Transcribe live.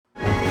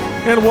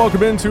And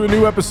welcome into a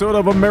new episode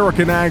of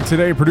American Ag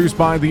Today, produced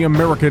by the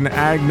American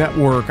Ag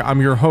Network. I'm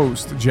your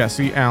host,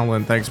 Jesse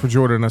Allen. Thanks for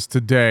joining us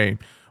today.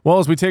 Well,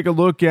 as we take a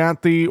look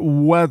at the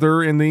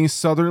weather in the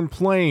Southern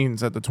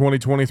Plains at the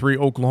 2023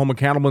 Oklahoma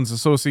Cattlemen's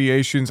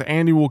Association's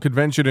annual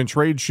convention and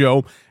trade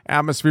show,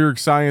 atmospheric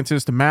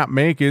scientist Matt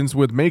Makins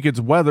with Makins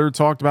Weather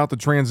talked about the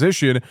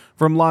transition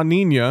from La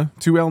Nina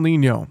to El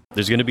Nino.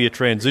 There's going to be a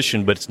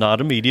transition, but it's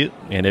not immediate,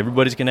 and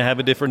everybody's going to have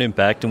a different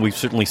impact, and we've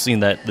certainly seen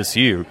that this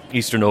year.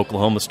 Eastern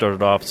Oklahoma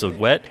started off so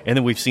wet, and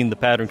then we've seen the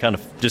pattern kind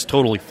of just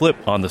totally flip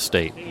on the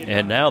state.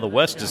 And now the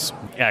West is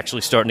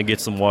actually starting to get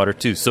some water,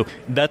 too. So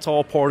that's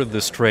all part of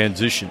this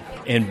transition.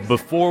 And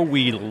before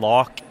we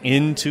lock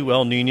into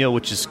El Nino,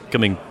 which is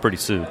coming pretty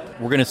soon,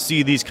 we're going to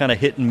see these kind of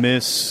hit and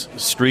miss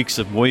streaks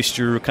of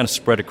moisture kind of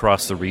spread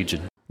across the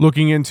region.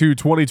 Looking into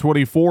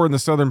 2024 in the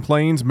Southern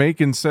Plains,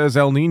 Macon says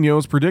El Nino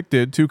is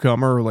predicted to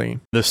come early.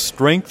 The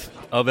strength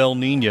of El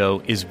Nino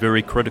is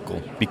very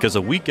critical because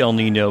a weak El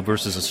Nino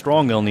versus a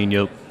strong El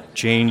Nino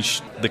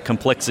change the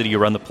complexity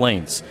around the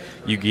plains.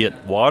 You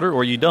get water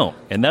or you don't,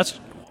 and that's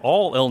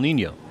all El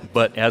Nino.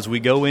 But as we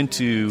go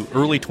into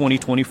early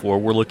 2024,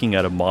 we're looking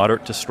at a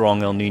moderate to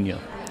strong El Nino.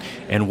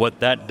 And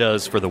what that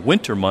does for the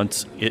winter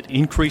months, it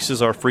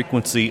increases our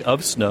frequency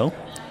of snow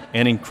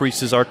and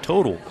increases our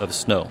total of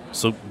snow.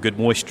 So good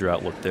moisture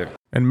outlook there.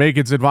 And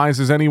Makins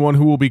advises anyone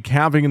who will be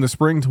calving in the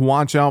spring to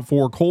watch out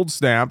for cold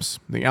snaps.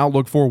 The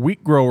outlook for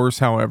wheat growers,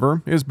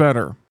 however, is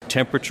better.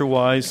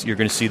 Temperature-wise, you're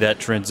going to see that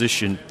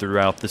transition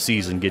throughout the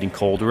season, getting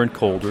colder and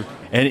colder.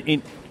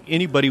 And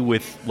anybody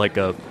with like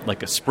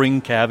a spring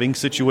calving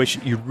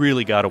situation, you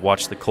really got to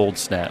watch the cold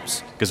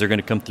snaps because they're going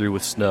to come through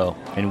with snow,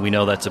 and we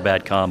know that's a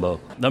bad combo.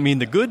 I mean,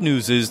 the good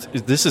news is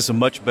this is a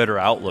much better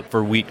outlook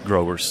for wheat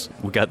growers.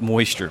 We got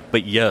moisture,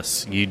 but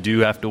yes, you do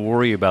have to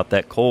worry about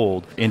that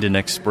cold into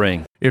next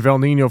spring. If El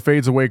Nino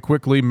fades away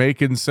quickly,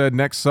 Macon said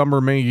next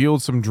summer may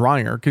yield some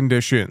drier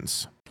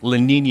conditions. La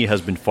Nina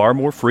has been far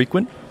more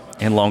frequent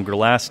and longer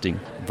lasting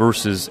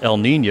versus El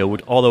Nino,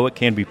 which, although it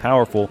can be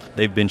powerful,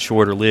 they've been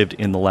shorter lived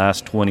in the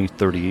last 20,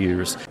 30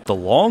 years. The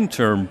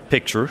long-term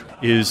picture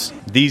is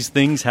these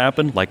things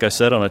happen, like I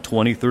said, on a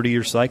 20,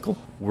 30-year cycle.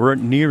 We're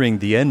nearing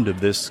the end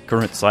of this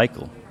current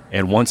cycle.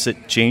 And once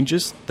it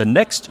changes, the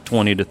next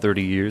 20 to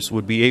 30 years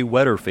would be a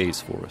wetter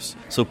phase for us.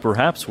 So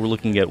perhaps we're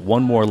looking at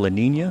one more La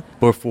Nina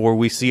before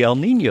we see El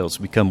Ninos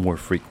become more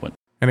frequent.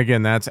 And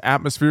again, that's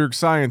atmospheric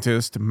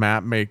scientist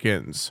Matt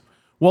Makins.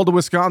 Well, the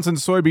Wisconsin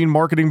Soybean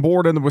Marketing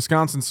Board and the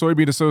Wisconsin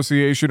Soybean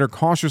Association are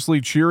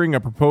cautiously cheering a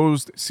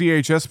proposed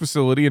CHS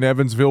facility in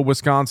Evansville,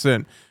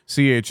 Wisconsin.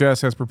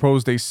 CHS has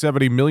proposed a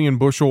 70 million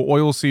bushel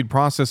oilseed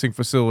processing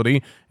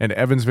facility, and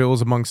Evansville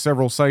is among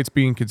several sites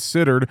being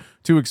considered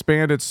to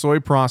expand its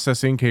soy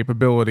processing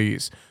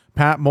capabilities.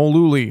 Pat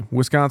Moluli,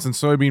 Wisconsin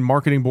Soybean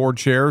Marketing Board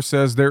Chair,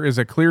 says there is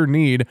a clear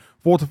need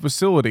for the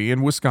facility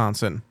in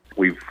Wisconsin.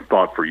 We've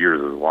thought for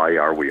years, why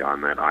are we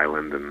on that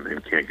island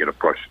and can't get a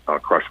crush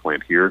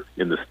plant here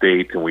in the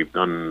state? And we've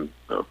done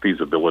a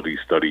feasibility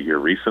study here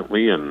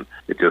recently, and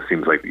it just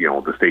seems like,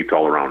 the states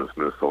all around us,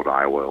 Minnesota,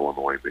 Iowa,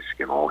 Illinois,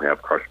 Michigan, all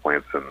have crush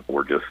plants, and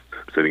we're just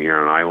sitting here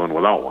on an island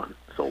without one.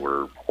 So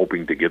we're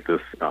hoping to get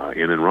this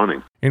in and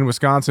running. In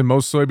Wisconsin,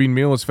 most soybean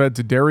meal is fed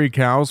to dairy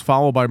cows,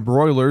 followed by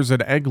broilers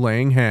and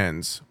egg-laying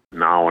hens.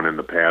 Now and in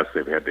the past,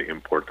 they've had to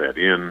import that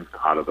in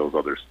out of those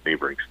other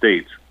neighboring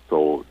states.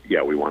 So,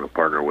 we want to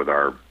partner with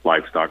our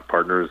livestock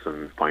partners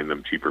and find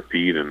them cheaper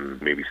feed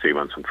and maybe save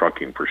on some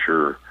trucking for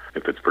sure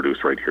if it's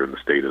produced right here in the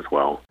state as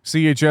well.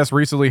 CHS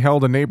recently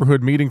held a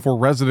neighborhood meeting for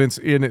residents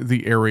in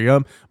the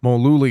area.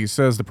 Moluli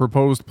says the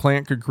proposed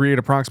plant could create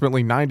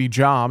approximately 90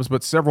 jobs,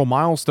 but several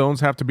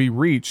milestones have to be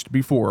reached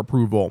before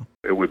approval.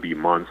 It would be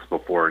months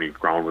before any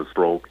ground was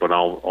broke, but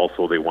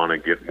also they want to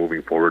get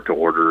moving forward to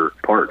order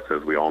parts.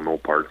 As we all know,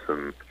 parts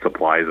and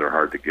supplies are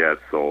hard to get.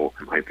 So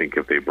I think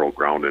if they broke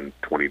ground in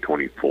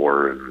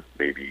 2024 and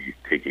maybe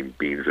taking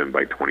beans in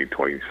by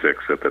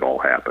 2026, if it all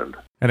happened.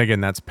 And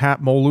again, that's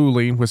Pat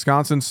Moluli,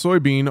 Wisconsin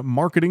Soybean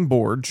Marketing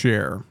Board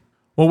Chair.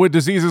 Well, with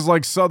diseases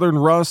like southern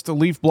rust,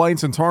 leaf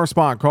blights, and tar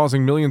spot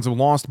causing millions of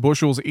lost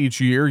bushels each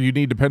year, you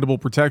need dependable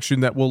protection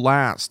that will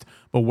last.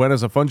 But when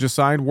is a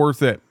fungicide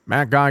worth it?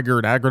 Matt Geiger,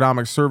 an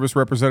agronomic service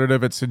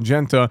representative at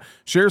Syngenta,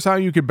 shares how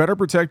you can better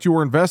protect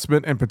your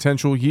investment and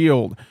potential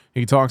yield.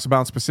 He talks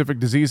about specific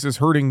diseases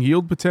hurting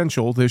yield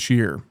potential this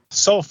year.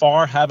 So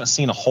far, haven't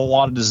seen a whole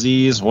lot of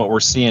disease. What we're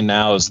seeing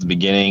now is the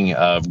beginning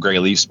of gray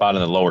leaf spot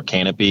in the lower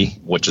canopy,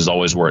 which is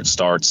always where it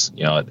starts.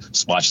 It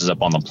splashes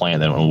up on the plant,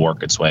 then it will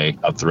work its way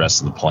up the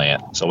rest of the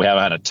plant. So we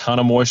haven't had a ton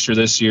of moisture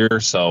this year,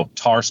 so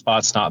tar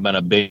spot's not been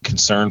a big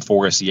concern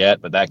for us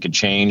yet, but that could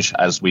change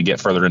as we get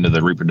further into the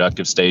early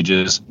reproductive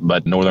stages,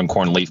 but northern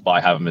corn leaf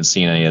blight, haven't been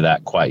seeing any of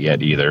that quite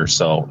yet either.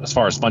 So as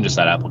far as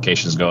fungicide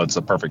applications go, it's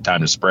the perfect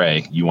time to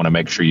spray. You want to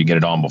make sure you get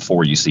it on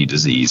before you see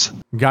disease.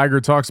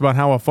 Geiger talks about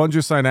how a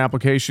fungicide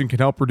application can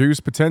help reduce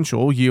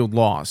potential yield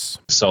loss.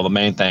 So the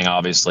main thing,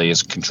 obviously,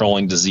 is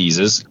controlling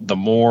diseases. The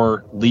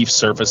more leaf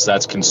surface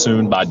that's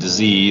consumed by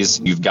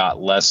disease, you've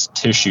got less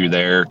tissue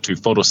there to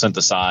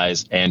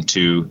photosynthesize and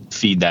to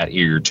feed that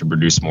ear to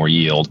produce more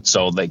yield.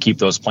 So they keep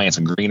those plants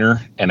greener,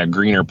 and a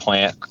greener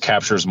plant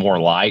captures more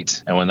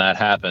light. And when that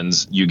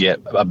happens, you get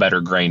a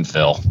better grain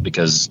fill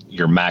because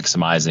you're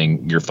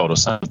maximizing your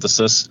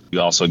photosynthesis.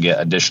 You also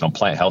get additional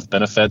plant health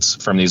benefits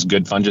from these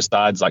good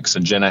fungicides like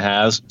Syngenta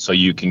has. So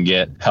you can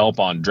get help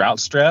on drought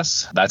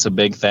stress. That's a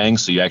big thing.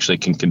 So you actually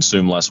can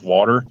consume less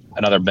water.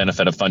 Another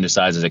benefit of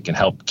fungicides is it can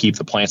help keep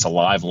the plants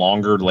alive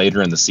longer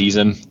later in the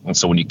season. And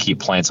so when you keep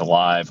plants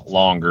alive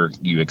longer,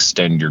 you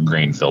extend your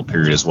grain fill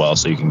period as well.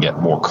 So you can get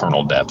more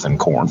kernel depth in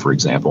corn, for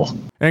example.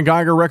 And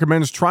Geiger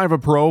recommends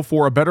TrivaPro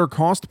for a better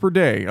cost per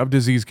day of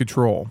disease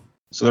control.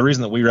 So the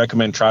reason that we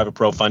recommend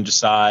TrivaPro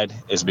fungicide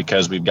is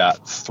because we've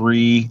got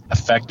 3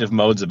 effective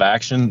modes of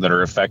action that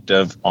are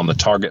effective on the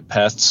target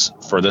pests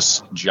for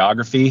this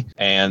geography.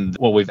 And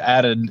what we've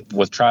added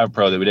with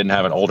TrivaPro that we didn't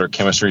have in older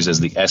chemistries is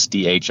the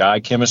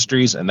SDHI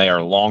chemistries, and they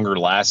are longer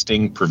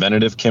lasting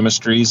preventative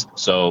chemistries.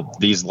 So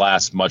these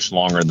last much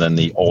longer than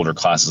the older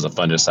classes of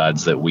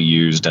fungicides that we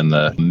used in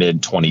the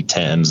mid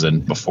 2010s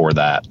and before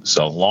that.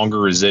 So longer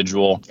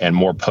residual and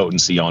more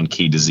potency on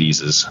key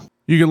diseases.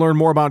 You can learn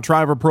more about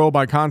TrivaPro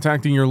by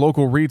contacting your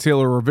local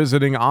retailer or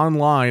visiting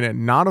online at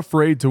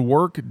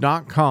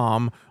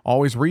notafraidtowork.com.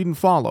 Always read and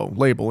follow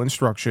label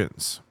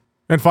instructions.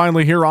 And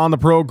finally, here on the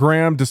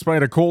program,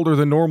 despite a colder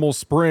than normal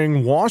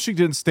spring,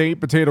 Washington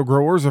State potato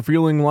growers are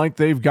feeling like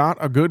they've got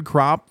a good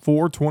crop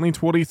for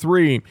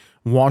 2023.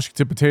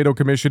 Washington Potato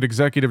Commission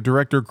Executive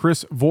Director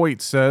Chris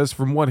Voigt says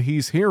from what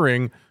he's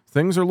hearing,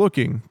 things are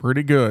looking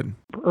pretty good.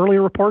 Early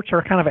reports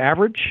are kind of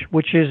average,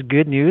 which is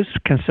good news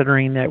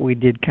considering that we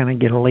did kind of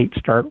get a late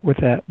start with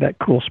that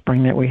cool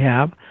spring that we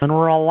have. And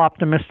we're all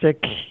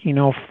optimistic,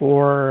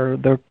 for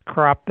the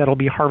crop that'll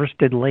be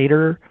harvested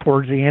later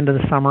towards the end of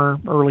the summer,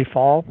 early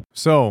fall.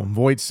 So,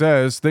 Voigt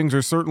says things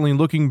are certainly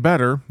looking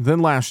better than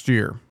last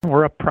year.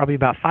 We're up probably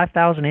about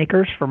 5,000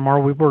 acres from where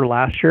we were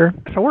last year.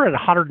 So we're at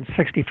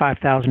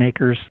 165,000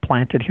 acres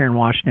planted here in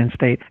Washington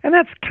State. And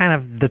that's kind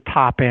of the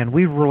top end.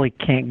 We really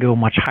can't go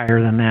much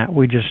higher than that.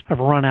 We just have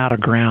run out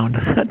of ground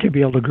to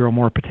be able to grow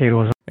more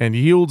potatoes. And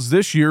yields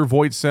this year,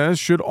 Voigt says,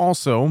 should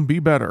also be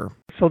better.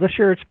 So this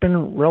year it's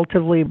been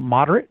relatively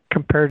moderate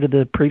compared to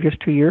the previous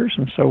 2 years.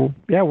 And so,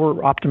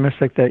 we're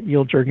optimistic that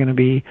yields are going to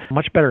be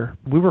much better.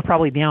 We were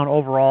probably down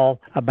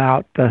overall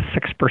about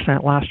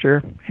 6% last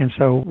year. And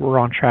so we're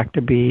on track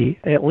to be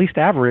at least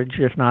average,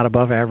 if not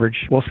above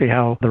average. We'll see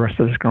how the rest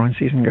of this growing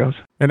season goes.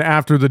 And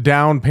after the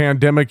down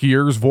pandemic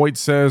years, Voigt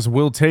says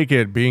we'll take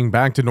it, being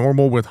back to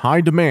normal with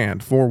high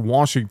demand for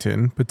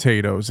Washington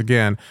potatoes.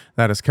 Again,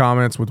 that is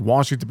comments with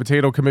Washington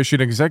Potato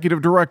Commission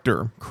Executive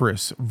Director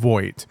Chris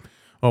Voigt.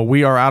 Well,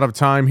 we are out of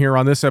time here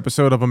on this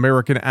episode of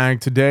American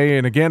Ag Today.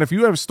 And again, if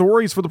you have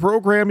stories for the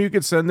program, you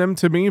can send them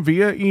to me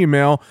via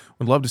email.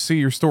 We'd love to see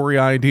your story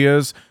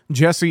ideas.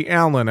 Jesse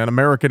Allen at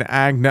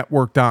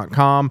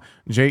AmericanAgNetwork.com,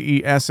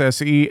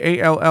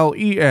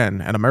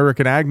 JESSEALLEN at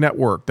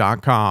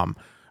AmericanAgNetwork.com.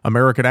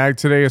 American Ag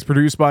Today is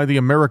produced by the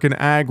American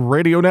Ag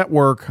Radio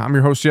Network. I'm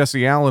your host,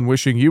 Jesse Allen,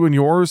 wishing you and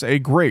yours a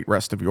great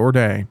rest of your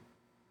day.